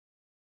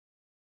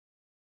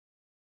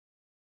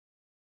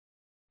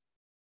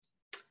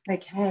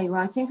Okay,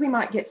 well, I think we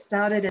might get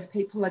started as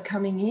people are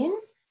coming in.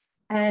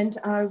 And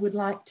I would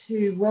like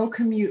to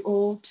welcome you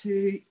all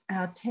to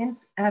our 10th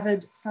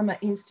AVID Summer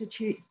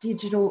Institute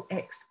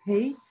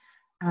DigitalXP.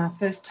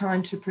 First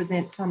time to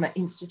present Summer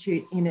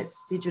Institute in its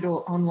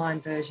digital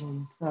online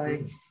version. So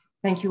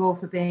thank you all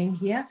for being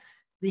here.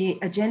 The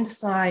agenda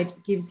slide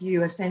gives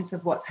you a sense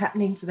of what's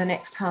happening for the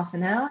next half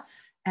an hour.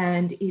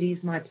 And it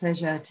is my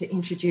pleasure to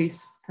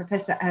introduce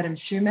Professor Adam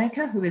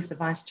Shoemaker, who is the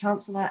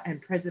Vice-Chancellor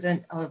and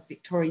President of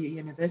Victoria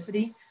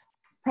University.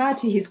 Prior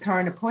to his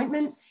current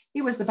appointment,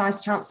 he was the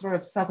Vice-Chancellor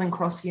of Southern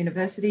Cross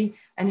University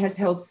and has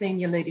held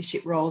senior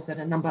leadership roles at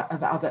a number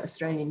of other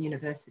Australian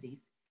universities.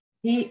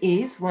 He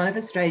is one of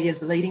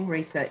Australia's leading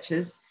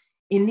researchers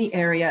in the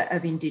area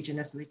of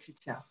Indigenous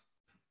literature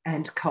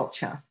and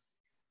culture.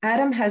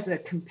 Adam has a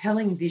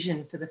compelling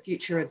vision for the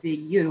future of the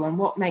EU, and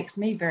what makes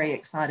me very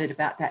excited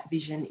about that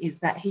vision is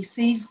that he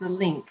sees the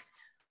link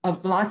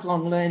of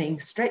lifelong learning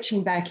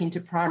stretching back into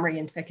primary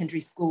and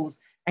secondary schools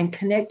and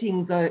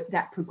connecting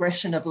that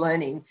progression of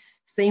learning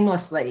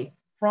seamlessly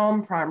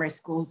from primary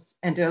schools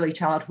and early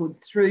childhood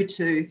through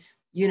to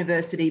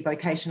university,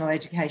 vocational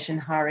education,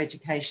 higher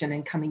education,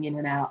 and coming in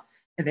and out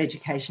of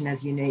education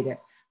as you need it.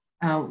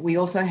 We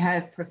also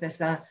have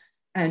Professor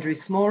Andrew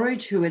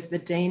Smallridge, who is the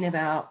Dean of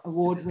our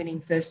award-winning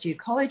first-year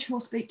college, who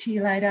will speak to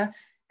you later,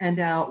 and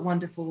our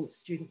wonderful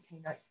student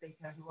keynote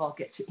speaker, who I'll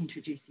get to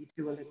introduce you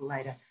to a little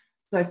later.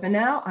 So for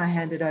now, I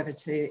hand it over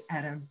to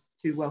Adam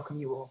to welcome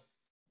you all.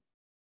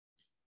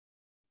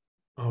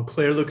 Oh,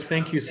 Claire, look,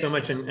 thank you so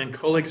much, and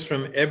colleagues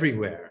from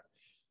everywhere.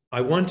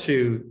 I want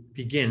to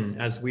begin,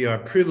 as we are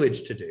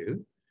privileged to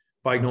do,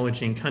 by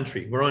acknowledging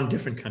country. We're on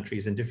different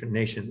countries and different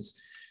nations.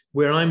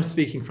 Where I'm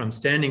speaking from,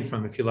 standing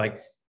from, if you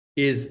like,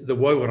 is the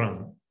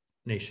Wawarang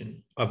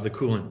Nation of the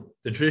Kulin,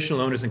 the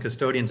traditional owners and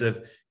custodians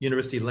of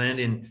university land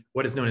in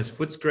what is known as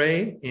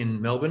Footscray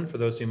in Melbourne, for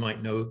those who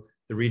might know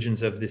the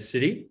regions of this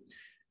city.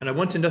 And I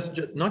want to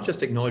not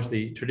just acknowledge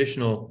the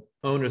traditional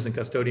owners and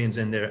custodians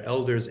and their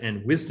elders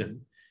and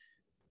wisdom,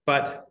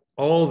 but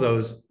all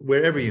those,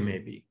 wherever you may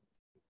be,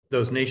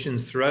 those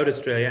nations throughout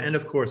Australia, and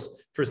of course,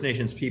 First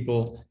Nations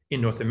people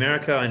in North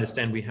America. I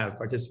understand we have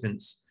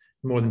participants,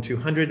 more than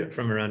 200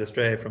 from around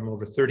Australia, from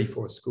over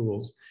 34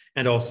 schools,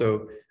 and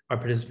also our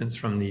participants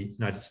from the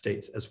United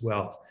States as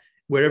well.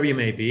 Wherever you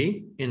may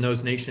be, in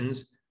those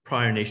nations,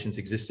 prior nations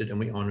existed, and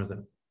we honor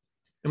them.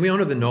 And we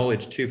honor the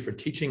knowledge too for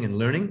teaching and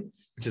learning,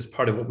 which is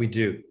part of what we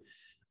do.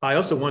 I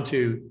also want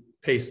to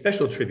pay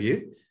special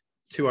tribute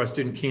to our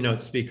student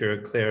keynote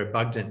speaker, Claire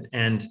Bugden,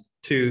 and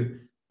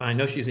I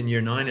know she's in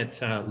year 9 at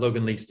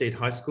Loganlea State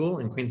High School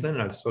in Queensland,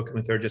 and I've spoken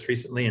with her just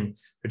recently, and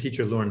her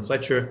teacher, Lauren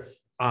Fletcher.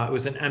 It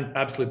was an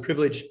absolute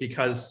privilege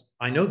because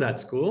I know that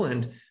school,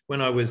 and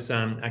when I was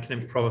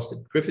academic provost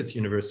at Griffith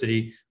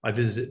University, I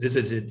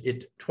visited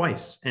it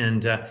twice,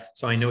 and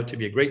so I know it to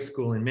be a great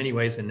school in many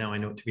ways, and now I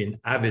know it to be an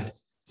AVID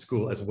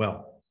school as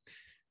well.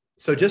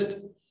 So just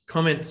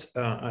comment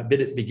a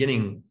bit at the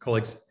beginning,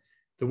 colleagues.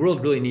 The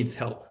world really needs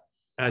help,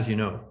 as you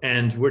know,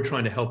 and we're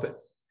trying to help it.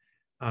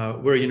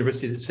 We're a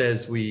university that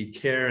says we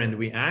care and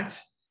we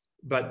act,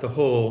 but the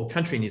whole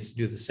country needs to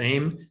do the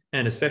same,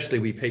 and especially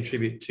we pay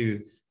tribute to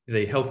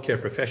the healthcare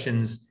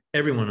professions,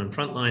 everyone on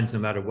front lines, no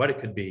matter what it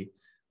could be,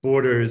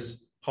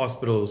 boarders,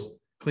 hospitals,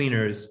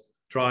 cleaners,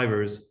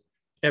 drivers,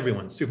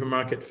 everyone,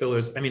 supermarket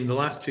fillers. I mean, the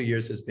last 2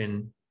 years has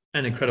been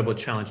an incredible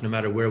challenge, no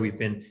matter where we've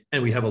been,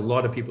 and we have a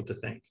lot of people to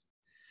thank.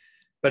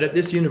 But at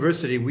this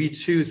university, we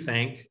too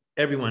thank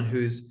everyone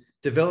who's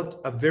developed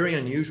a very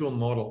unusual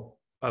model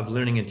of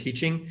learning and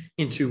teaching,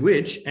 into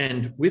which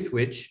and with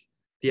which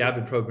the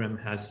AVID program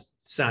has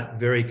sat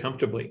very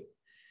comfortably.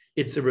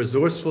 It's a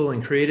resourceful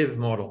and creative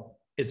model.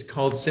 It's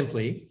called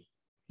simply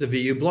the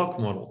VU block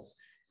model.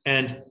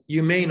 And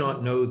you may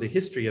not know the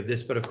history of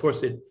this, but of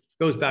course it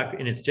goes back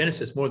in its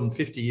genesis more than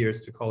 50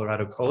 years to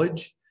Colorado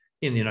College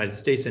in the United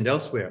States and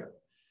elsewhere.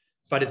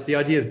 But it's the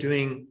idea of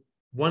doing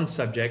one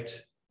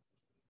subject,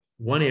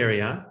 one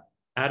area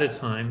at a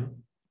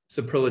time,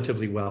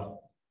 superlatively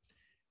well,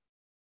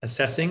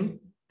 assessing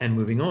and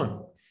moving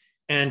on.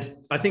 And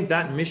I think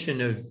that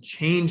mission of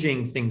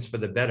changing things for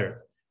the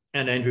better,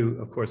 and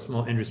Andrew, of course,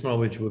 Andrew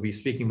Smallridge will be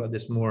speaking about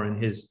this more in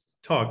his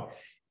talk,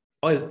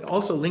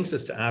 also links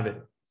us to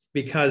AVID,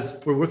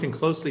 because we're working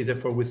closely,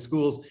 therefore, with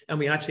schools, and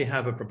we actually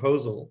have a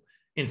proposal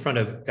in front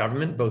of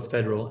government, both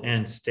federal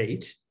and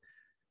state,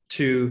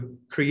 to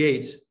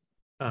create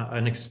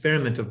an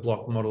experiment of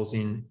block models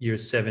in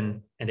years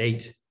 7 and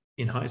 8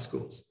 in high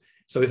schools.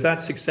 So if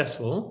that's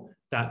successful,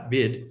 that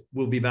bid,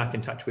 we'll be back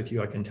in touch with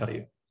you, I can tell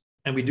you.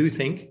 And we do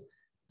think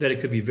that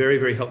it could be very,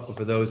 very helpful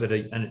for those at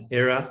an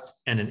era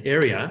and an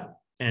area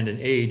and an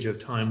age of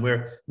time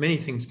where many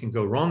things can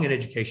go wrong in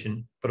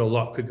education, but a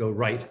lot could go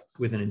right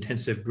with an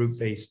intensive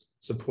group-based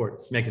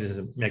support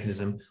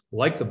mechanism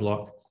like the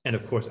block, and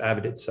of course,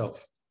 AVID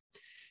itself.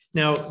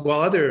 Now,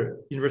 while other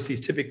universities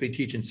typically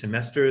teach in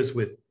semesters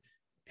with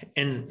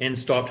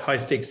end-stopped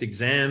high-stakes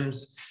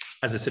exams,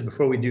 as I said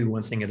before, we do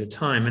one thing at a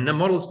time. And the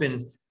model's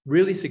been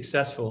really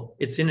successful.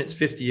 It's in its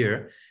 5th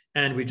year,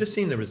 and we've just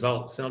seen the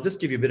results. And I'll just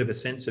give you a bit of a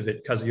sense of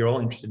it because you're all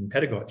interested in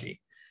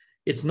pedagogy.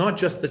 It's not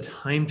just the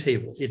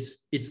timetable,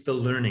 it's the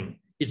learning.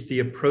 It's the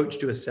approach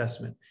to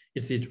assessment.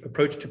 It's the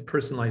approach to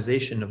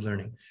personalization of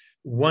learning.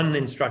 One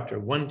instructor,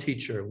 one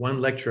teacher,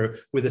 one lecturer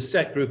with a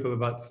set group of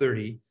about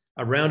 30,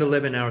 around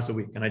 11 hours a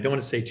week. And I don't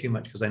want to say too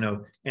much because I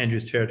know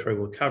Andrew's territory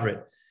will cover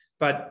it.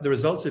 But the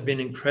results have been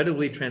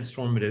incredibly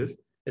transformative,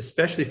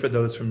 especially for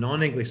those from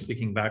non-English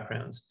speaking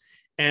backgrounds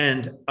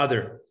and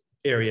other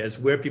areas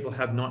where people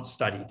have not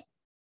studied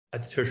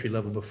at the tertiary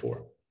level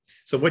before.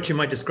 So what you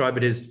might describe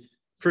it as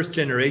first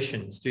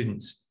generation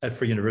students at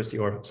Free University,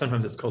 or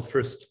sometimes it's called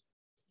first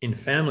in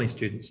family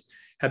students,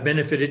 have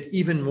benefited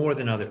even more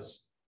than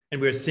others. And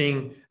we're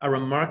seeing a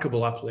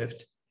remarkable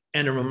uplift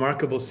and a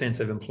remarkable sense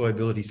of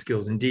employability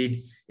skills.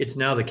 Indeed, it's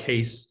now the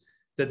case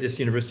that this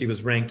university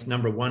was ranked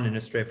 #1 in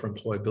Australia for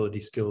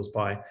employability skills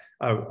by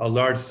a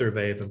large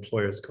survey of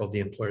employers called the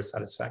Employer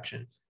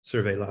Satisfaction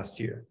Survey last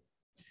year.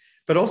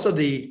 But also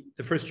the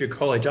first year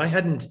college, I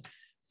hadn't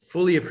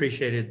fully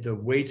appreciated the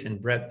weight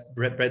and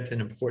breadth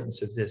and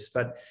importance of this.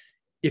 But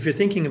if you're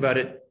thinking about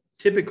it,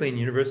 typically in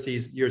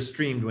universities, you're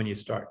streamed when you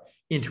start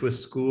into a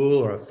school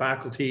or a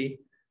faculty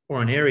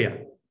or an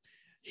area.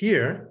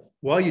 Here,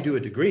 while you do a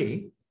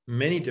degree,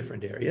 many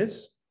different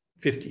areas,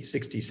 50,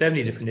 60,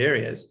 70 different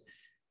areas,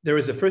 there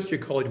is a first year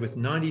college with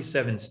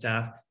 97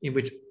 staff in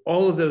which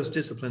all of those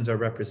disciplines are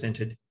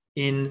represented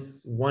in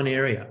one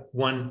area,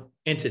 one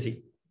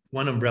entity,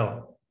 one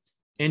umbrella.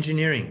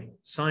 Engineering,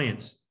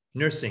 science,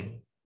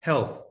 nursing,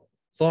 health,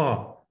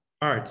 law,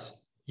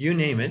 arts, you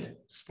name it,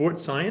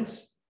 sports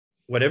science,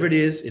 whatever it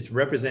is, it's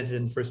represented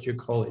in first year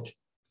college.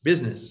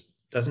 Business,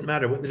 doesn't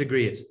matter what the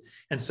degree is.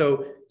 And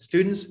so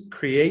students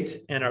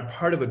create and are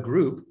part of a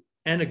group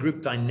and a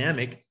group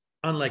dynamic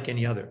unlike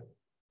any other.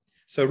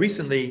 So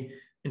recently,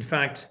 in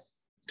fact,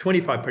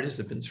 25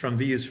 participants from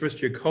VU's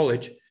first year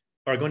college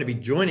are going to be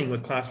joining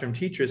with classroom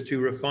teachers to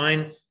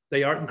refine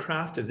the art and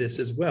craft of this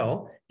as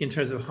well in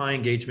terms of high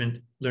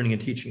engagement learning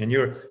and teaching. And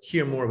you'll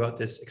hear more about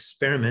this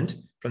experiment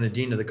from the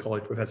Dean of the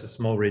College, Professor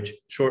Smallridge,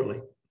 shortly.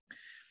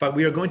 But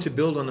we are going to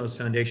build on those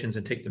foundations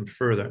and take them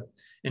further.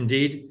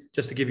 Indeed,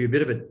 just to give you a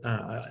bit of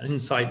an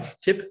inside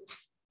tip,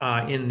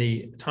 in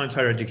the Times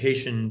Higher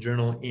Education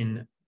Journal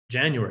in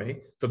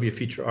January, there'll be a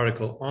feature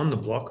article on the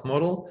block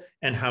model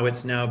and how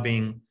it's now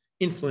being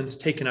influenced,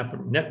 taken up,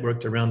 and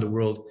networked around the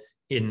world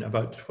in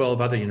about 12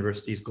 other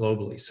universities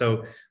globally.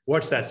 So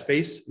watch that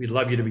space. We'd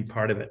love you to be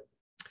part of it.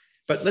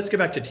 But let's get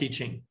back to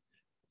teaching.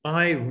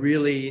 I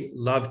really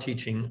love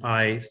teaching.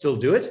 I still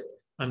do it.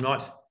 I'm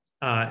not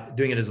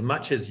doing it as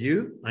much as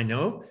you, I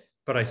know,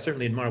 but I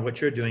certainly admire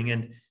what you're doing.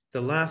 And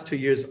the last 2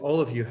 years, all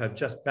of you have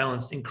just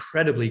balanced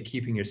incredibly,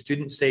 keeping your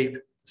students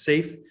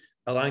safe,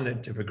 allowing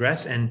them to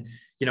progress, and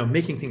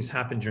making things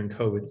happen during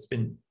COVID. It's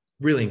been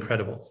really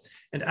incredible.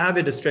 And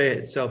AVID Australia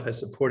itself has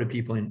supported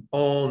people in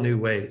all new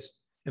ways.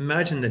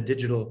 Imagine the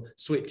digital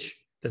switch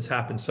that's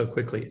happened so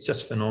quickly. It's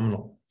just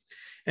phenomenal.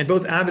 And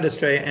both AVID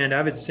Australia and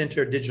AVID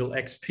Centre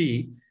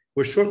DigitalXP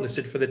were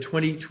shortlisted for the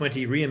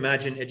 2020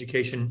 Reimagine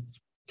Education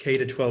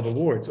K-12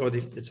 Awards, or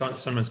it's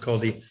sometimes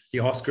called the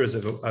Oscars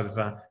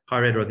of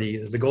higher ed, or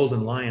the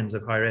Golden Lions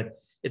of higher ed.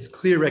 It's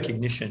clear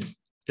recognition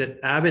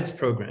that AVID's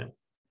program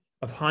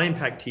of high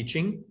impact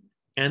teaching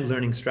and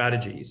learning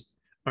strategies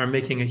are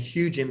making a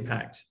huge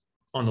impact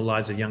on the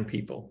lives of young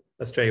people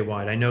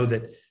Australia-wide. I know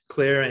that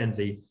Claire and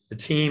the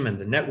team and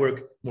the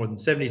network, more than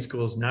 70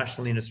 schools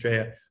nationally in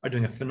Australia, are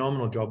doing a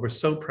phenomenal job. We're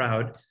so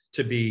proud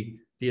to be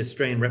the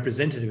Australian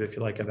representative, if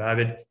you like, of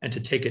AVID, and to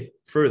take it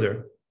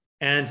further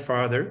and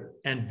farther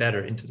and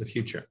better into the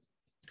future.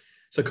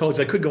 So colleagues,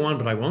 I could go on,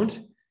 but I won't.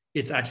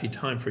 It's actually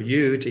time for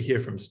you to hear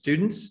from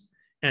students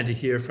and to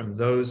hear from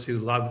those who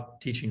love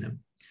teaching them.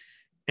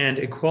 And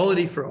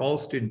equality for all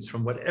students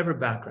from whatever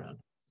background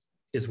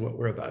is what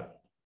we're about.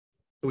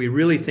 We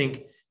really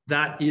think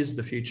that is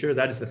the future.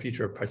 That is the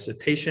future of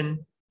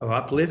participation, of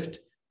uplift,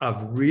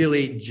 of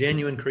really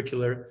genuine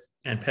curricular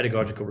and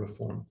pedagogical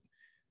reform.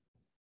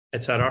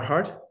 It's at our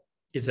heart,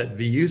 it's at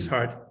VU's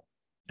heart,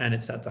 and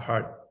it's at the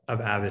heart of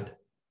AVID.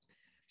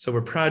 So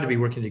we're proud to be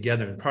working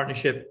together in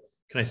partnership.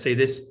 Can I say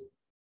this?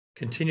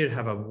 Continue to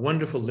have a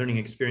wonderful learning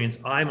experience.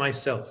 I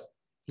myself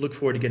look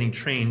forward to getting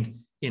trained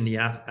in the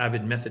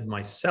AVID method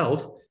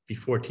myself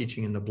before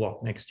teaching in the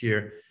block next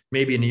year.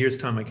 Maybe in a year's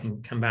time, I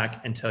can come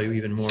back and tell you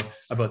even more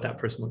about that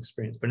personal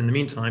experience. But in the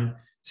meantime,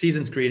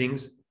 season's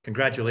greetings,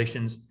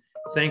 congratulations.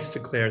 Thanks to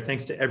Claire,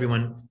 thanks to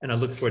everyone. And I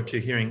look forward to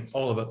hearing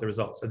all about the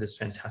results of this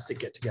fantastic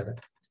get together.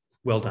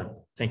 Well done.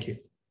 Thank you.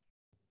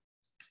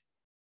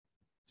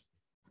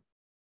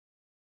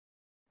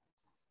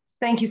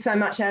 Thank you so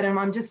much, Adam.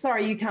 I'm just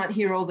sorry you can't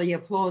hear all the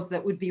applause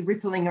that would be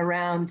rippling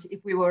around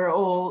if we were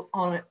all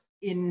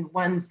in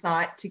one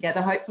site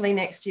together. Hopefully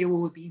next year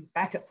we'll be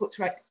back at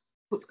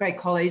Footscray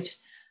College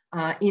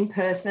in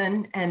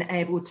person and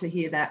able to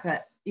hear that.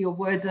 But your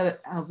words are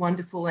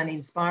wonderful and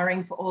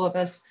inspiring for all of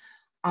us.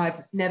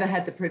 I've never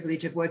had the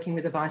privilege of working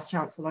with a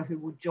Vice-Chancellor who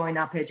would join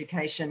up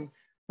education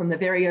from the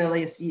very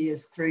earliest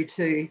years through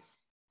to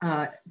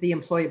the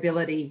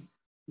employability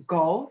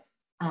goal,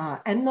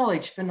 and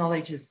knowledge for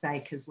knowledge's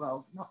sake as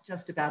well, not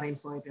just about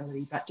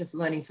employability, but just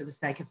learning for the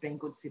sake of being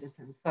good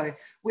citizens. So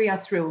we are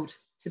thrilled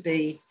to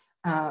be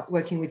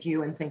working with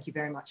you, and thank you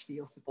very much for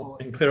your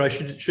support. And Claire, I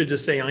should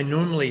just say, I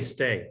normally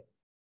stay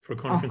for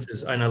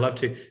conferences, and I love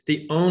to.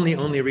 The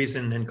only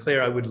reason, and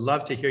Claire, I would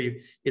love to hear you,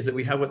 is that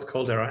we have what's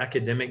called our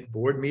academic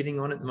board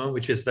meeting on at the moment,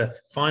 which is the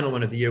final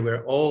one of the year,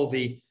 where all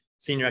the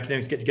senior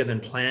academics get together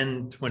and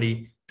plan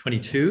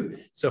 2022.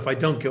 So if I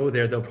don't go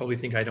there, they'll probably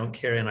think I don't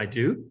care, and I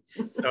do.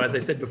 So as I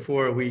said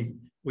before, we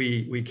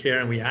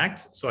care and we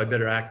act. So I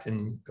better act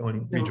and go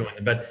and rejoin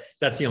them. But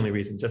that's the only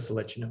reason, just to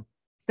let you know.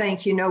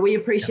 Thank you. No, we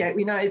appreciate. Yeah.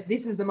 We know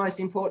this is the most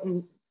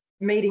important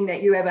meeting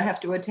that you ever have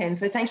to attend.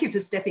 So thank you for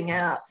stepping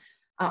out.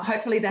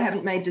 Hopefully they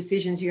haven't made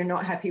decisions you're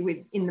not happy with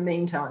in the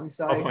meantime.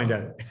 So I'll find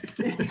out.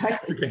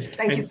 Exactly. Okay.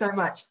 Thank you so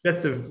much.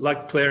 Best of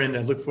luck, Claire, and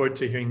I look forward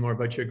to hearing more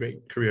about your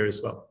great career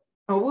as well.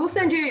 Oh, we'll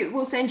send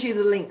you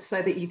the link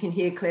so that you can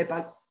hear Claire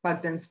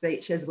Bugden's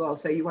speech as well,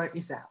 so you won't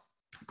miss out.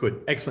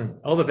 Good,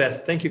 excellent. All the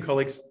best. Thank you,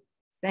 colleagues.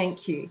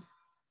 Thank you.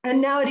 And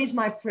now it is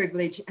my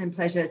privilege and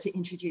pleasure to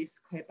introduce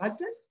Claire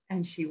Bugden,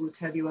 and she will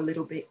tell you a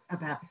little bit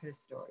about her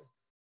story.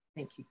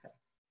 Thank you, Claire.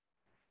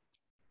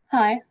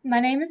 Hi, my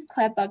name is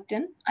Claire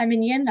Bugden. I'm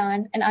in Year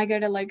 9 and I go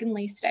to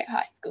Loganlea State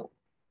High School.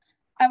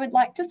 I would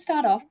like to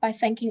start off by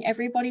thanking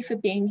everybody for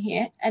being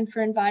here and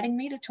for inviting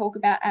me to talk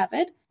about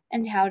AVID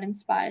and how it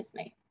inspires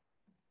me.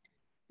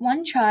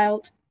 One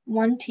child,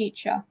 one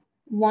teacher,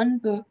 one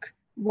book,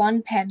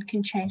 one pen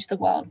can change the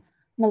world.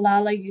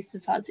 Malala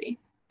Yousafzai.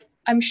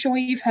 I'm sure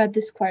you've heard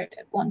this quote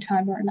at one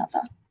time or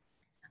another.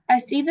 I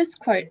see this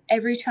quote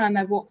every time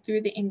I walk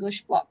through the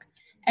English block,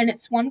 and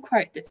it's one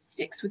quote that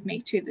sticks with me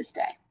to this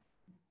day.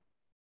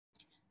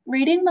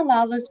 Reading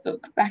Malala's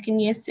book back in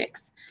Year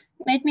 6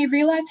 made me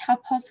realise how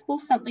possible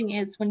something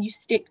is when you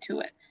stick to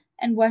it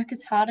and work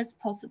as hard as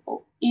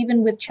possible,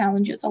 even with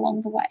challenges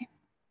along the way.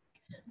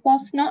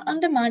 Whilst not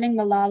undermining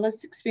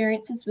Malala's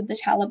experiences with the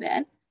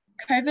Taliban,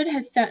 COVID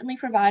has certainly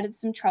provided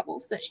some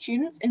troubles that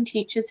students and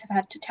teachers have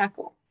had to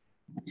tackle.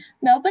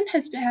 Melbourne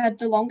has had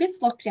the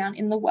longest lockdown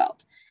in the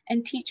world,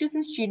 and teachers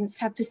and students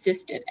have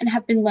persisted and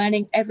have been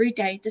learning every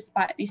day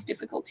despite these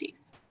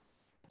difficulties.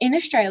 In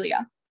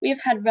Australia, we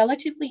have had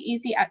relatively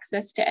easy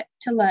access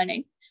to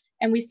learning,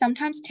 and we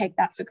sometimes take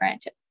that for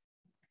granted.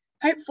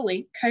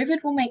 Hopefully,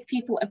 COVID will make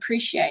people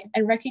appreciate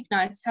and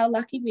recognise how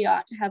lucky we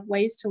are to have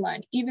ways to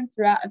learn even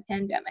throughout a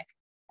pandemic,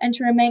 and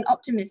to remain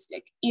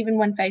optimistic even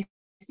when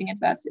facing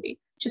adversity,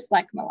 just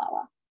like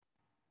Malala.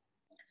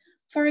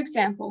 For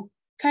example,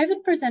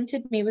 COVID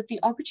presented me with the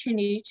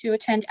opportunity to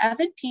attend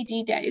AVID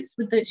PD days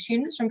with the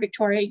students from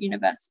Victoria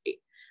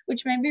University,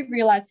 which made me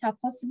realise how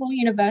possible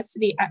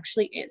university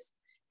actually is,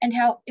 and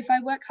how, if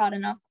I work hard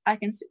enough, I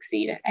can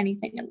succeed at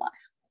anything in life.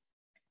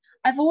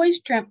 I've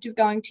always dreamt of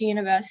going to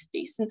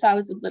university since I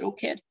was a little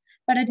kid,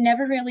 but I'd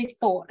never really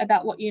thought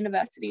about what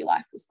university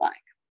life was like.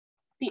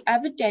 The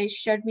AVID days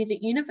showed me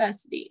that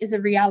university is a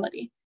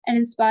reality and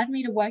inspired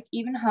me to work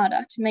even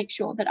harder to make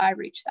sure that I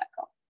reach that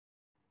goal.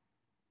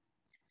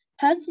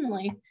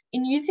 Personally,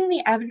 in using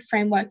the AVID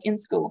framework in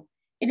school,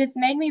 it has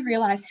made me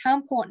realise how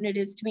important it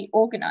is to be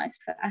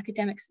organised for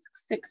academic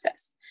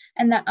success,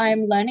 and that I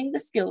am learning the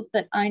skills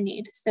that I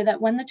need so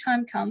that when the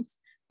time comes,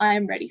 I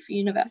am ready for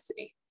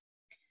university.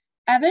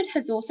 AVID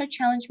has also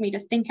challenged me to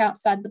think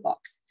outside the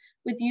box,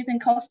 with using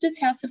Costa's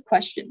House of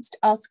Questions to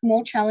ask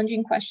more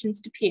challenging questions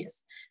to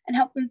peers and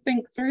help them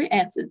think through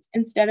answers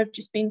instead of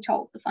just being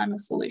told the final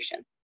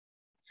solution.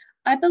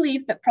 I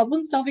believe that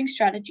problem-solving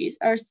strategies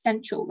are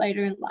essential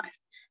later in life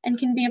and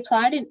can be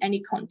applied in any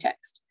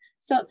context.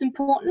 So it's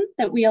important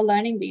that we are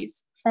learning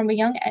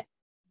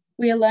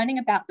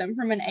about them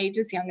from an age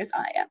as young as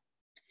I am.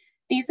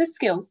 These are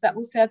skills that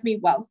will serve me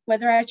well,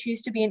 whether I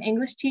choose to be an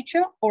English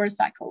teacher or a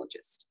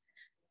psychologist.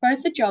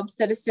 Both are jobs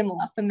that are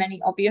similar for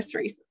many obvious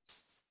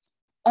reasons.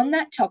 On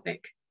that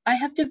topic, I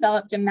have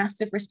developed a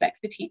massive respect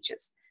for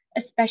teachers,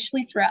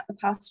 especially throughout the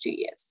past 2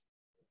 years.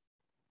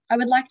 I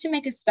would like to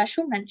make a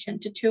special mention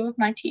to two of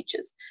my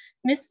teachers,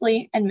 Miss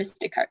Lee and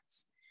Mr.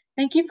 Coates.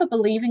 Thank you for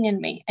believing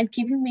in me and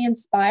keeping me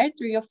inspired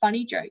through your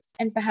funny jokes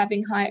and for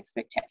having high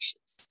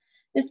expectations.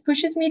 This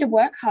pushes me to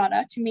work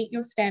harder to meet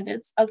your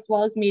standards as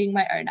well as meeting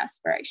my own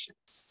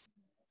aspirations.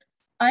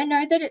 I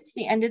know that it's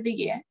the end of the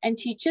year and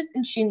teachers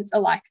and students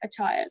alike are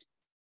tired.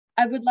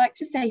 I would like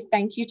to say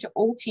thank you to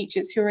all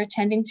teachers who are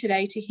attending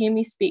today to hear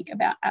me speak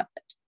about AVID.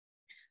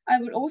 I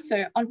would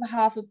also, on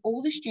behalf of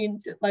all the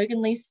students at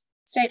Loganlea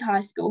State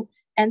High School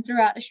and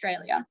throughout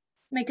Australia,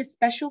 make a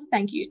special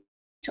thank you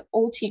to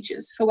all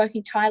teachers for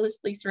working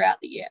tirelessly throughout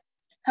the year,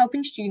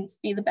 helping students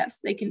be the best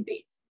they can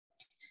be.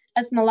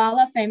 As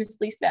Malala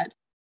famously said,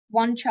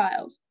 one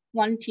child,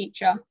 one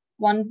teacher,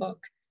 one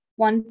book,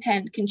 one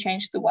pen can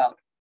change the world.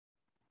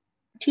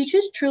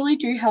 Teachers truly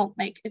do help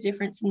make a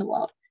difference in the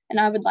world, and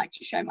I would like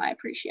to show my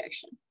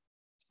appreciation.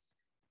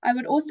 I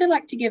would also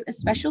like to give a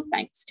special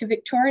thanks to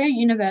Victoria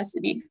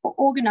University for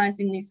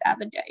organising these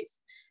AVID days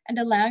and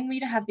allowing me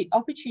to have the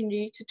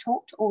opportunity to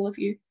talk to all of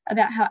you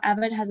about how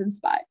AVID has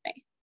inspired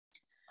me.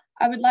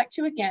 I would like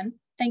to again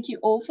thank you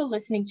all for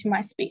listening to my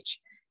speech,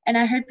 and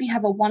I hope you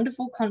have a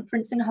wonderful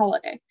conference and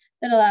holiday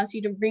that allows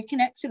you to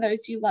reconnect to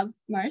those you love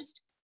most,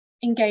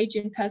 engage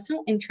in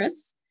personal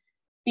interests,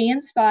 be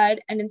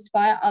inspired and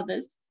inspire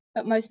others,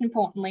 but most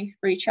importantly,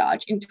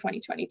 recharge in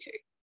 2022.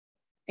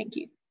 Thank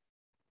you.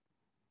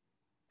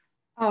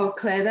 Oh,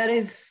 Claire, that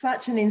is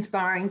such an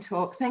inspiring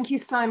talk. Thank you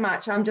so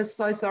much. I'm just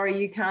so sorry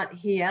you can't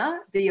hear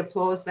the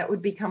applause that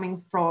would be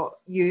coming from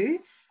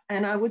you.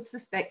 And I would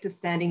suspect a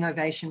standing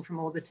ovation from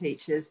all the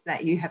teachers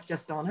that you have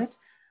just honoured.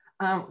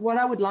 What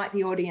I would like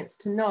the audience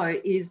to know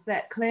is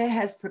that Claire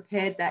has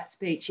prepared that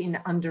speech in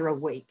under a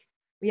week.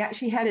 We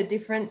actually had a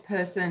different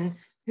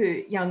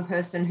young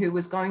person who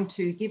was going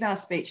to give our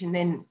speech and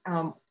then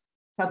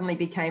suddenly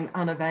became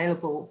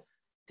unavailable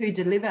to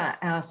deliver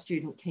our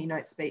student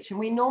keynote speech. And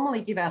we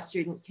normally give our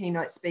student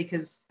keynote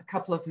speakers a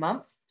couple of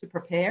months to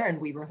prepare, and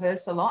we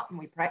rehearse a lot and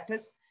we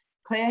practice.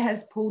 Claire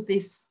has pulled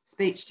this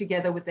speech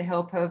together with the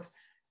help of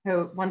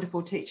her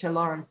wonderful teacher,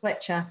 Lauren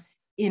Fletcher,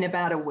 in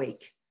about a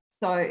week.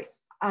 So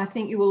I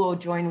think you will all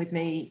join with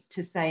me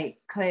to say,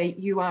 Claire,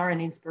 you are an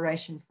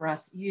inspiration for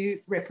us.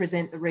 You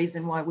represent the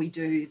reason why we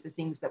do the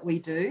things that we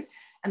do.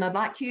 And I'd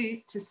like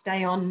you to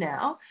stay on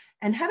now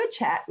and have a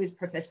chat with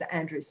Professor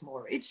Andrew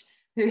Smallridge,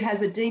 who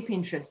has a deep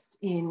interest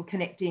in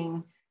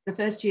connecting the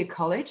first year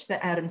college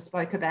that Adam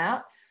spoke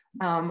about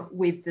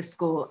with the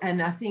school.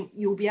 And I think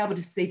you'll be able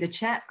to see the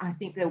chat. I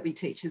think there'll be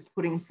teachers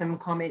putting some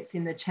comments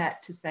in the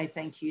chat to say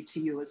thank you to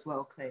you as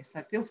well, Claire.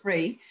 So feel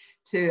free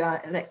to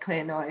let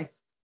Claire know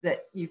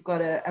that you've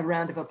got a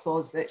round of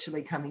applause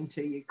virtually coming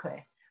to you,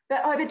 Claire.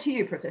 But over to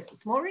you, Professor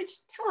Smallridge.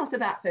 Tell us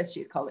about first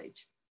year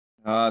college.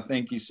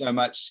 Thank you so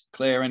much,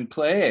 Claire and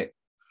Claire.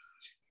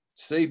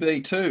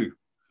 CB2.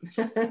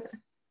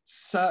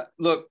 So,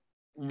 look,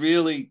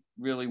 really,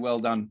 really well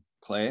done,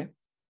 Claire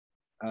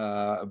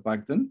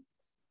Bugden.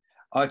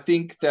 I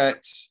think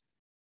that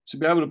to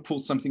be able to pull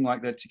something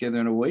like that together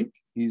in a week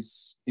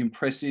is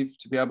impressive.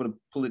 To be able to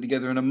pull it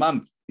together in a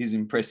month is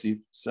impressive.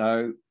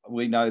 So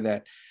we know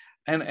that.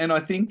 And I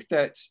think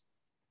that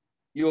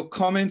your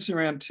comments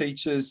around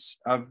teachers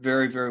are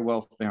very, very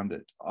well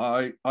founded.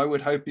 I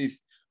would hope if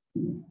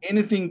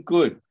anything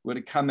good were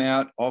to come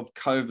out of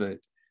COVID,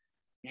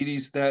 it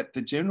is that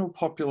the general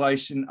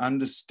population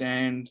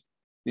understand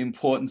the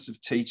importance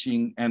of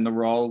teaching and the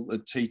role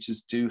that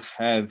teachers do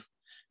have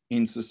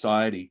in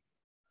society.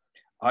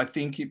 I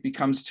think it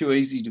becomes too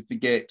easy to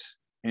forget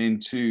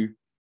and to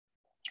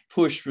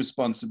push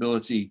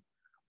responsibility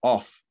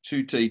off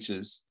to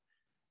teachers.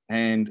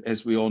 And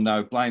as we all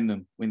know, blame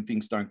them when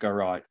things don't go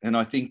right. And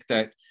I think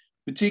that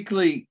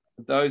particularly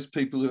those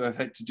people who have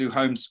had to do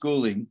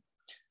homeschooling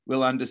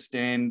will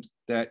understand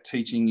that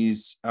teaching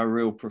is a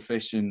real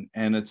profession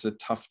and it's a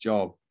tough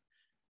job.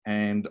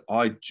 And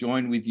I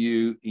join with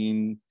you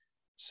in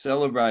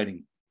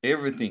celebrating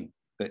everything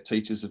that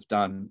teachers have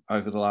done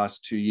over the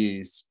last 2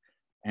 years.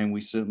 And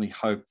we certainly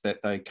hope that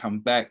they come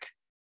back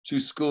to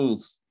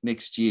schools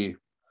next year,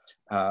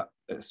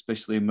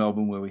 especially in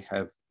Melbourne where we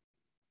have.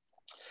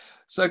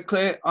 So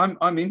Claire,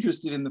 I'm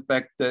interested in the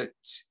fact that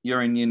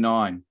you're in year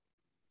 9,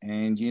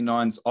 and year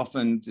 9's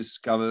often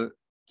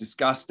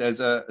discussed as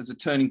a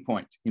turning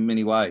point in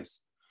many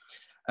ways.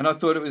 And I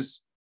thought it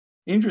was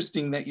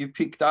interesting that you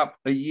picked up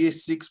a year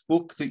 6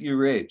 book that you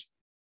read.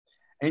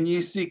 And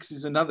year 6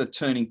 is another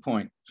turning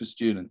point for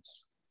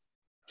students.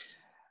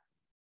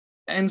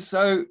 And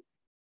so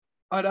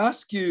I'd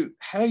ask you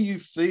how you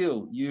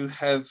feel you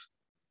have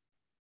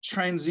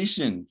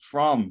transitioned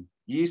from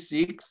year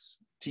 6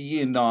 to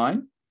year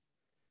 9,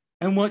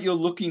 and what you're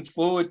looking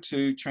forward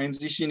to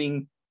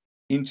transitioning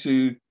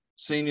into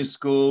senior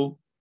school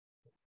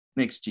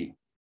next year.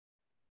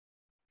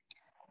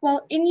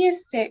 Well, in year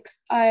 6,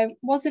 I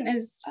wasn't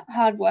as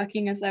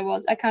hardworking as I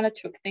was. I kind of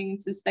took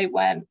things as they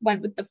went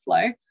with the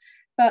flow.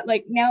 But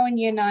like now in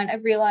year 9,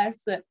 I've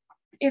realized that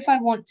if I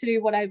want to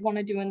do what I want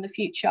to do in the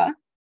future,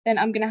 then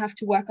I'm going to have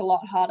to work a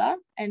lot harder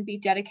and be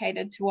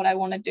dedicated to what I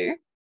want to do.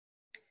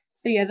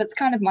 So yeah, that's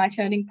kind of my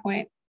turning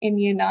point in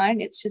year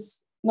 9. It's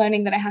just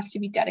learning that I have to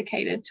be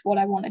dedicated to what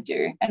I want to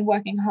do and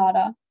working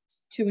harder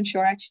to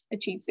ensure I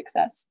achieve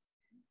success.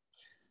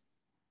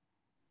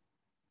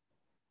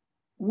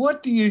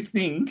 What do you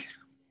think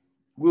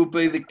will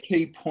be the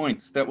key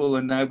points that will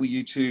enable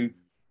you to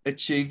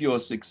achieve your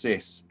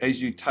success as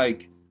you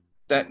take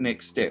that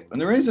next step? And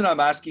the reason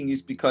I'm asking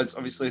is because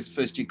obviously as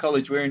first year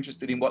college, we're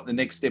interested in what the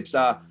next steps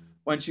are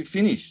once you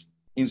finish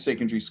in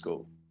secondary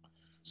school.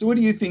 So what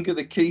do you think are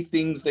the key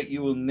things that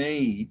you will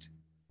need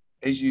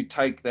as you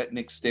take that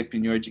next step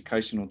in your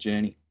educational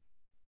journey?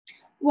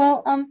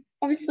 Well,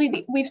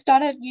 obviously we've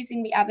started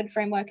using the AVID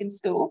framework in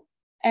school,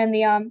 and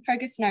the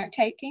focused note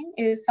taking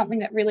is something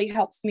that really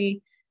helps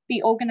me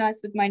be organized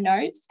with my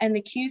notes, and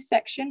the Q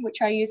section,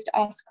 which I use to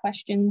ask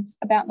questions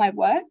about my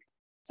work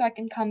so I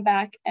can come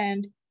back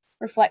and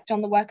reflect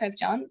on the work I've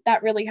done.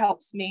 That really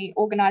helps me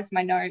organize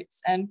my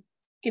notes and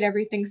get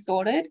everything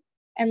sorted.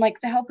 And like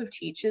the help of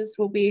teachers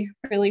will be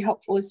really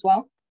helpful as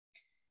well.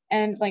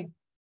 And like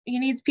you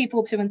need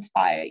people to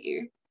inspire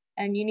you,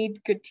 and you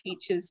need good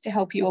teachers to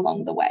help you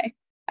along the way.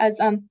 As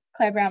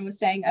Claire Brown was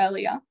saying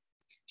earlier.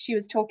 She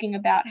was talking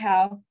about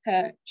how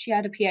she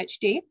had a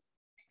PhD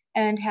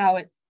and how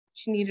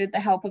she needed the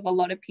help of a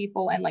lot of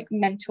people, and like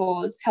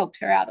mentors helped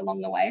her out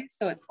along the way.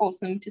 So it's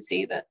awesome to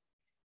see that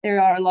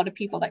there are a lot of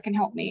people that can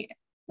help me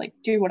like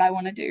do what I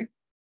want to do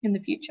in the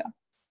future.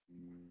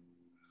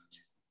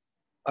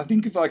 I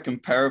think if I can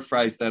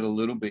paraphrase that a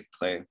little bit,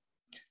 Claire,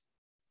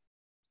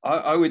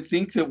 I would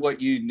think that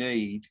what you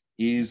need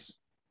is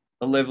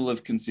a level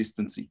of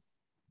consistency.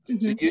 Mm-hmm.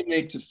 So you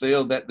need to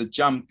feel that the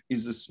jump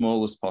is as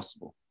small as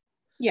possible.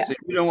 Yeah. So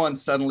you don't want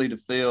suddenly to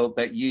feel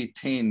that year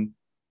 10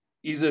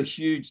 is a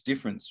huge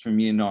difference from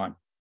year 9.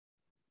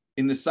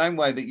 In the same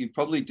way that you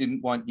probably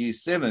didn't want year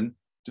 7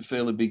 to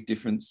feel a big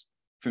difference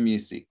from year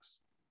 6.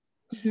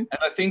 Mm-hmm. And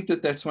I think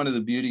that that's one of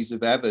the beauties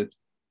of AVID,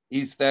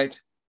 is that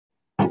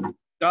it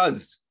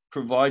does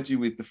provide you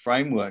with the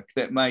framework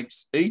that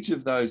makes each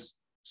of those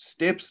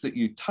steps that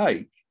you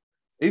take,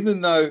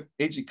 even though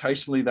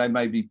educationally they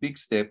may be big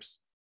steps,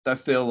 they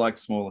feel like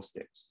smaller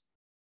steps.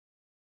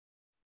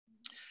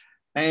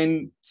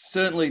 And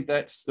certainly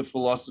that's the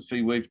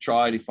philosophy we've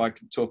tried, if I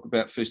can talk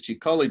about first year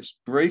college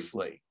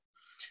briefly,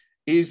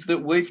 is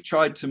that we've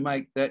tried to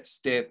make that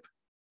step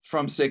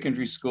from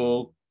secondary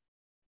school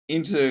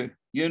into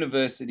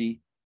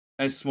university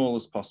as small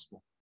as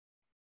possible.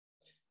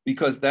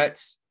 Because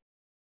that's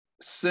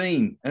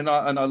seen, and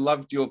I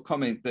loved your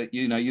comment that,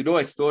 you know, you'd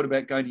always thought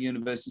about going to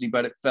university,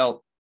 but it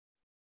felt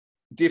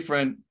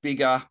different,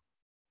 bigger,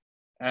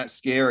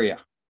 scarier.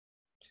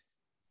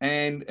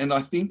 And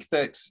I think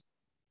that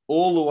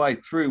all the way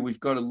through, we've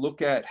got to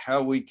look at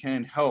how we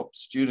can help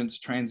students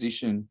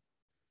transition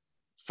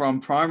from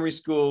primary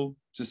school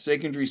to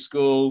secondary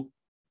school,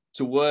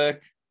 to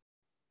work,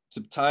 to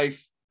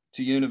TAFE,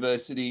 to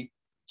university,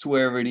 to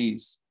wherever it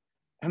is.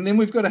 And then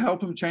we've got to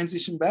help them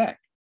transition back,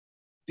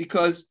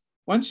 because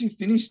once you've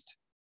finished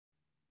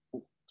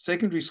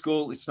secondary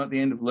school, it's not the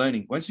end of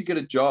learning. Once you get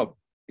a job,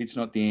 it's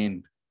not the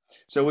end.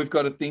 So we've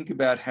got to think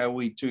about how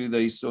we do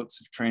these sorts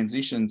of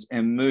transitions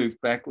and move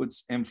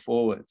backwards and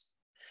forwards.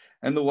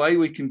 And the way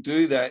we can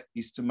do that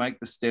is to make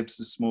the steps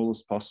as small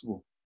as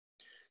possible,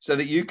 so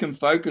that you can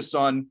focus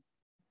on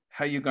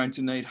how you're going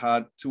to need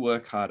to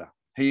work harder,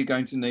 how you're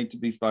going to need to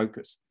be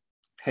focused,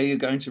 how you're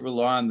going to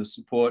rely on the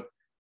support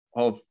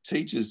of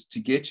teachers to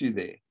get you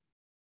there.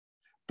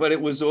 But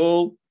it was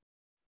all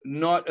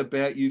not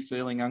about you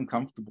feeling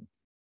uncomfortable.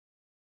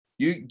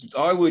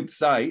 I would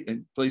say,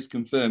 and please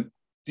confirm,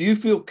 do you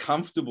feel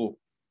comfortable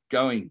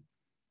going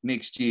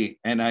next year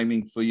and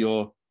aiming for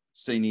your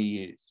senior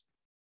years?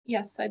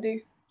 Yes, I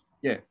do.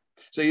 Yeah.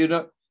 So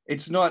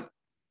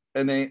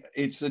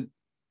it's a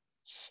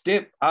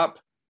step up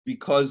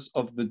because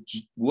of the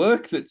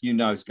work that you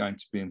know is going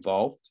to be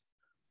involved,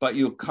 but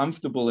you're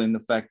comfortable in the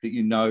fact that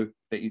you know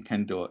that you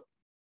can do it.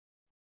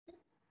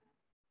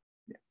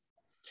 Yeah.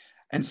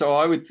 And so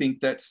I would think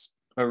that's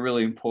a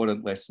really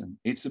important lesson.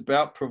 It's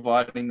about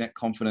providing that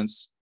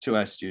confidence to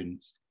our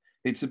students.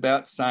 It's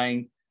about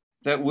saying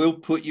that we'll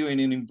put you in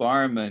an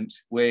environment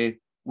where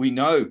we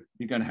know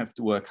you're going to have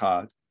to work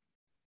hard.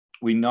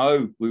 We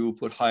know we will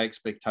put high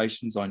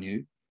expectations on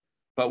you,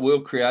 but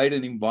we'll create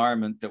an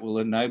environment that will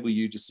enable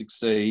you to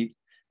succeed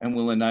and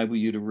will enable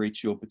you to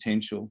reach your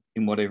potential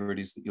in whatever it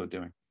is that you're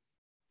doing.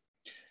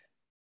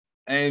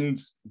 And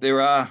there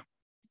are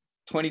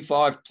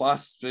 25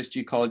 plus first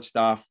year college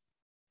staff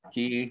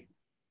here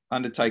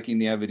undertaking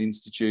the AVID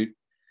Institute.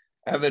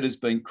 AVID has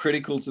been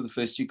critical to the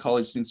first year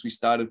college since we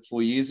started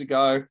 4 years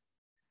ago.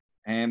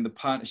 And the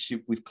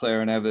partnership with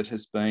Claire and AVID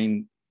has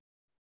been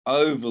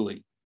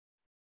overly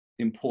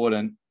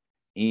important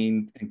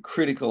and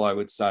critical, I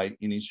would say,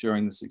 in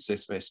ensuring the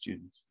success of our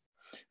students.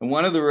 And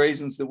one of the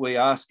reasons that we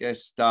ask our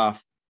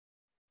staff,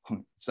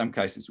 in some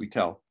cases we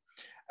tell,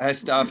 our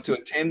staff to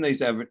attend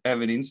these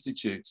AVID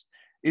Institutes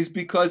is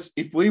because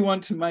if we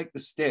want to make the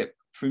step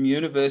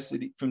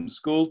from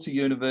school to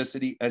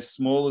university as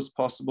small as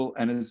possible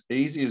and as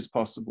easy as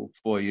possible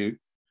for you,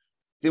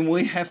 then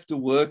we have to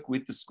work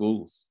with the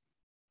schools.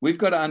 We've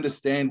got to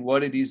understand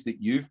what it is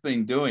that you've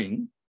been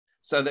doing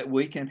so that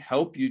we can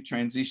help you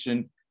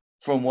transition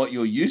from what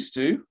you're used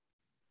to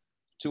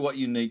what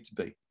you need to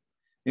be.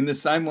 In the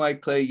same way,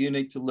 Claire, you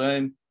need to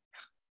learn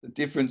the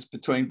difference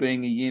between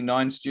being a year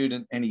 9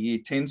 student and a year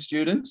 10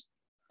 student.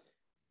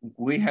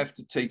 We have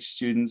to teach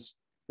students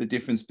the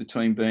difference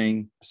between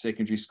being a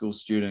secondary school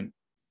student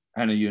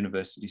and a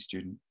university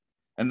student.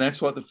 And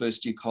that's what the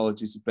first year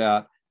college is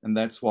about. And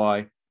that's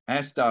why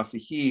our staff are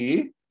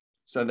here,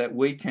 so that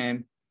we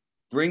can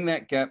bring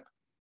that gap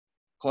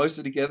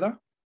closer together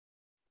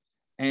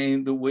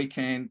and that we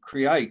can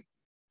create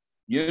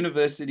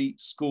university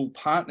school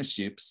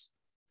partnerships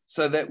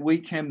so that we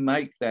can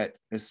make that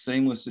as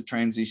seamless a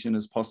transition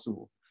as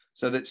possible,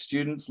 so that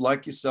students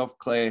like yourself,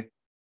 Claire,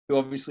 who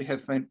obviously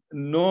have an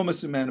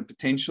enormous amount of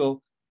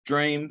potential,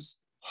 dreams,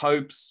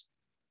 hopes,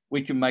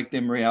 we can make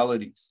them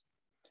realities.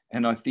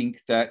 And I think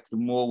that the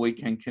more we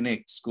can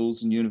connect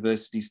schools and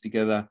universities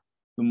together,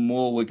 the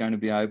more we're going to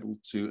be able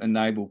to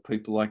enable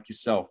people like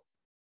yourself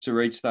to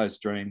reach those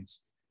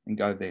dreams and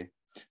go there.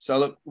 So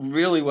look,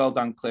 really well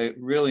done, Claire,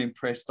 really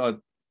impressed.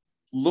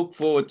 look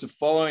forward to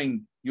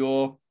following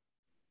your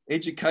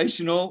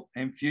educational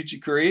and future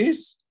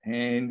careers.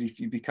 And if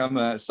you become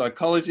a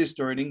psychologist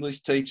or an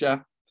English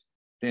teacher,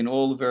 then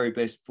all the very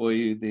best for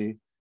you. They're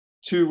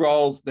two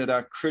roles that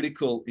are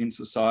critical in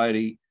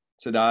society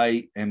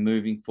today and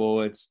moving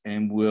forwards,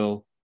 and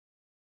will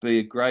be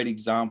a great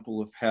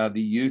example of how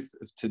the youth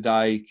of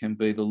today can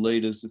be the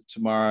leaders of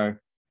tomorrow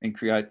and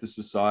create the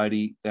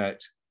society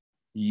that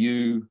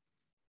you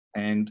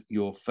and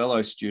your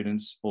fellow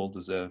students all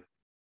deserve.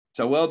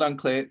 So well done,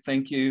 Claire.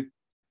 Thank you.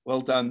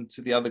 Well done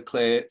to the other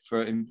Claire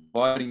for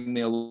inviting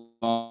me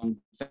along.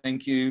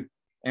 Thank you.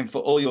 And for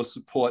all your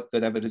support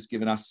that AVID has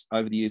given us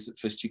over the years at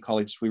First Year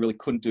College. We really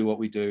couldn't do what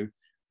we do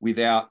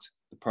without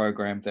the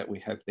program that we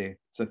have there.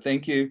 So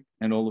thank you,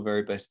 and all the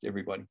very best,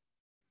 everybody.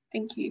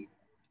 Thank you.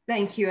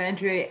 Thank you,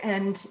 Andrew.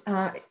 And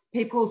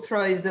people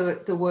throw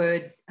the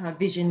word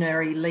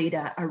visionary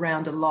leader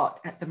around a lot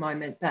at the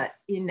moment, but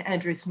in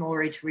Andrew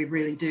Smallridge, we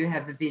really do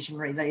have a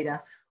visionary leader.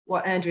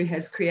 What Andrew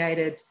has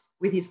created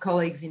with his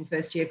colleagues in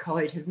First Year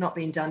College has not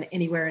been done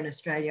anywhere in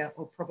Australia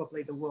or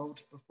probably the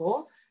world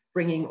before,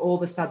 bringing all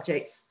the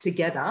subjects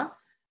together.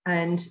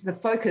 And the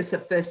focus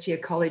of First Year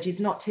College is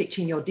not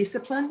teaching your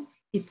discipline,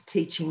 it's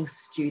teaching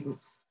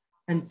students.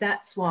 And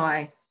that's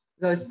why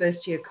those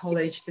First Year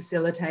College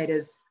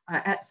facilitators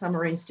are at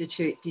Summer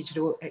Institute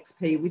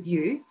DigitalXP with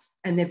you,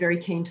 and they're very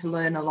keen to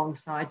learn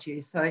alongside you.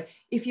 So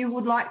if you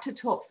would like to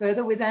talk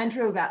further with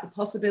Andrew about the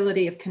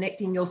possibility of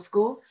connecting your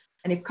school,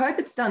 and if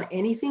COVID's done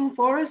anything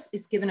for us,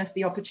 it's given us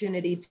the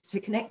opportunity to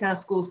connect our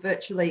schools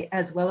virtually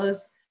as well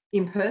as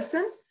in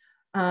person.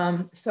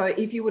 So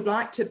if you would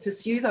like to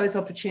pursue those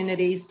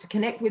opportunities to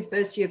connect with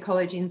First Year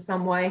College in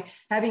some way,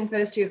 having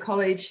First Year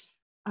College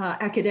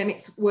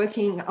academics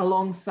working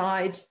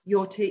alongside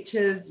your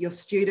teachers, your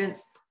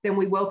students, then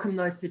we welcome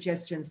those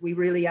suggestions. We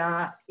really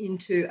are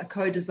into a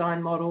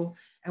co-design model,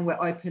 and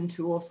we're open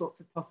to all sorts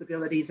of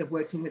possibilities of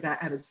working with our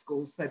AVID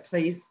schools. So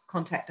please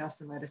contact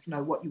us and let us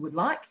know what you would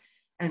like.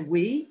 And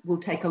we will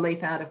take a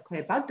leaf out of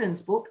Claire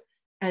Bugden's book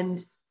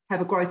and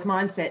have a growth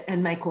mindset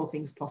and make all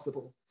things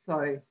possible.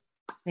 So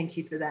thank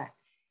you for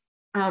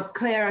that.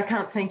 Claire, I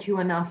can't thank you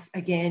enough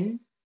again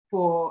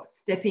for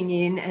stepping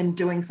in and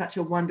doing such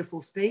a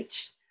wonderful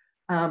speech.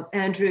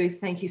 Andrew,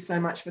 thank you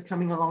so much for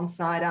coming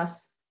alongside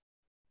us.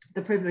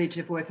 The privilege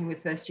of working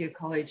with First Year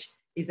College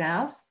is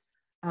ours.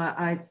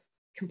 I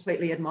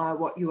completely admire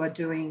what you are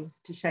doing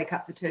to shake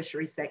up the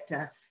tertiary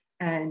sector,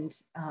 and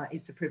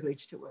it's a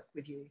privilege to work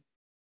with you.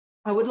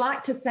 I would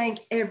like to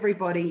thank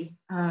everybody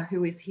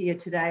who is here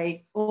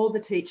today, all the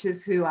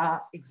teachers who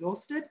are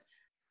exhausted,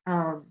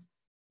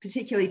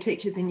 particularly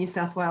teachers in New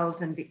South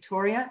Wales and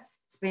Victoria.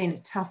 It's been a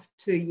tough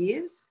 2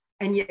 years,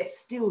 and yet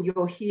still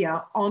you're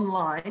here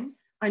online.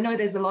 I know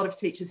there's a lot of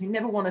teachers who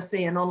never want to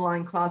see an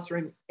online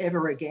classroom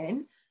ever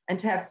again, and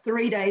to have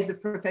 3 days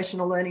of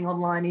professional learning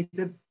online is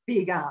a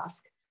big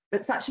ask.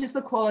 But such is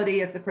the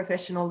quality of the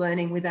professional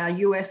learning with our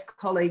US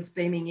colleagues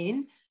beaming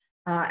in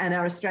and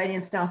our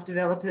Australian staff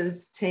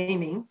developers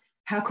teaming.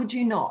 How could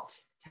you not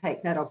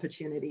take that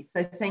opportunity?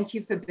 So thank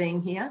you for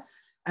being here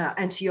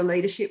and to your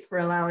leadership for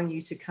allowing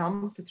you to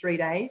come for 3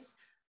 days.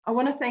 I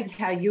want to thank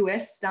our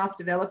US staff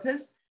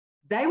developers.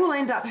 They will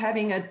end up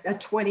having a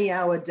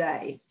 20-hour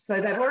day. So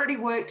they've already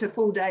worked a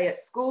full day at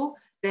school.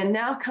 They're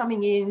now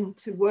coming in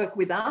to work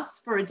with us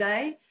for a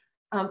day.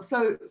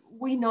 So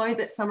we know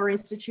that Summer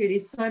Institute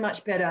is so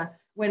much better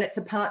when it's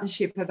a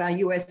partnership of our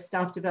US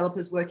staff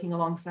developers working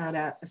alongside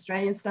our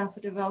Australian staff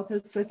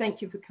developers. So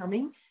thank you for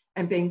coming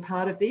and being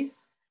part of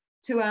this.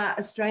 To our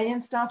Australian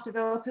staff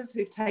developers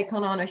who've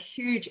taken on a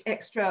huge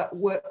extra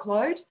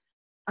workload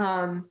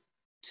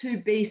to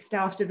be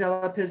staff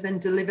developers and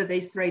deliver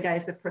these 3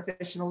 days of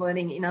professional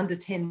learning in under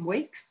 10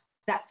 weeks.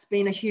 That's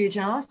been a huge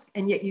ask,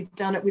 and yet you've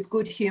done it with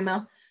good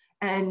humour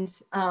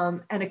and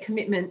a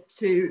commitment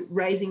to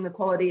raising the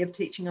quality of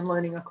teaching and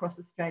learning across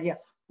Australia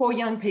for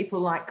young people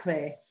like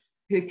Claire,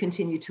 who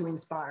continue to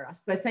inspire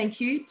us. So thank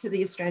you to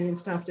the Australian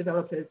staff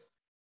developers.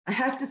 I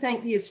have to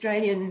thank the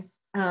Australian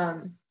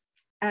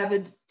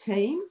AVID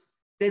team.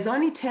 There's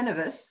only 10 of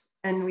us,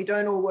 and we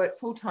don't all work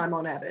full-time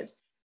on AVID.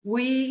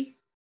 We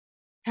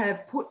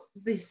have put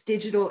this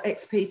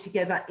DigitalXP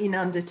together in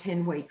under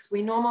 10 weeks.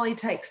 We normally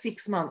take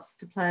 6 months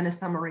to plan a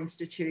Summer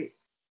Institute.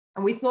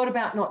 And we thought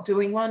about not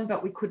doing one,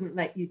 but we couldn't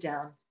let you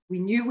down. We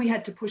knew we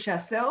had to push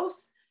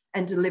ourselves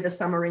and deliver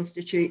Summer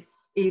Institute,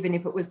 even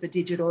if it was the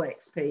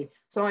DigitalXP.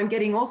 So I'm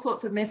getting all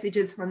sorts of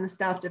messages from the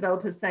staff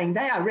developers saying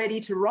they are ready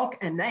to rock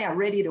and they are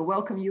ready to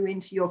welcome you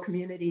into your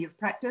community of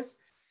practice.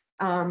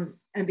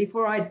 And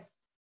before I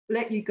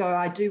let you go,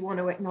 I do want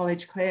to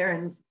acknowledge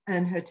Claire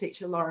and her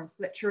teacher, Lauren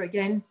Fletcher,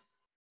 again,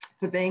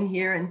 for being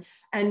here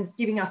and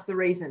giving us the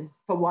reason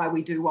for why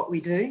we do what we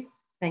do.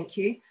 Thank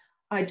you.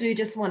 I do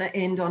just want to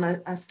end on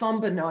a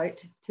somber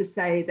note to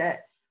say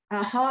that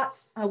our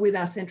hearts are with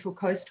our Central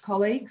Coast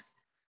colleagues.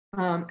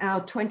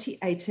 Our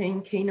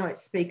 2018 keynote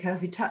speaker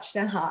who touched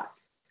our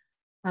hearts,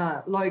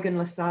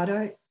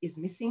 Loganlea, is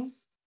missing,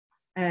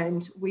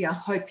 and we are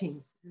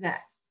hoping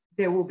that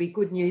there will be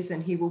good news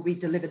and he will be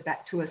delivered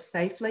back to us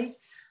safely.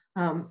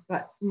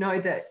 But know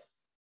that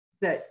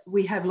that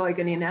we have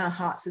Logan in our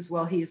hearts as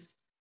well. He's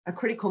a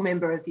critical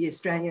member of the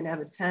Australian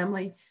AVID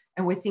family,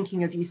 and we're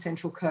thinking of you,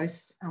 Central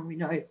Coast, and we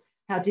know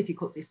how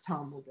difficult this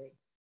time will be.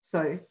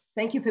 So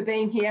thank you for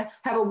being here.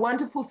 Have a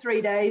wonderful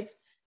 3 days.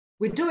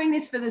 We're doing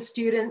this for the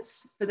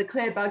students, for the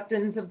Claire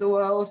Bugdens of the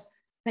world.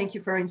 Thank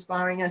you for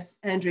inspiring us.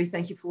 Andrew,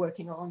 thank you for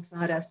working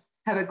alongside us.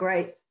 Have a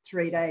great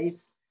 3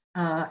 days.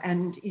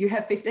 And you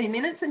have 15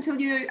 minutes until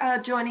you are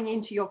joining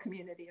into your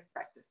community of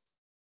practice.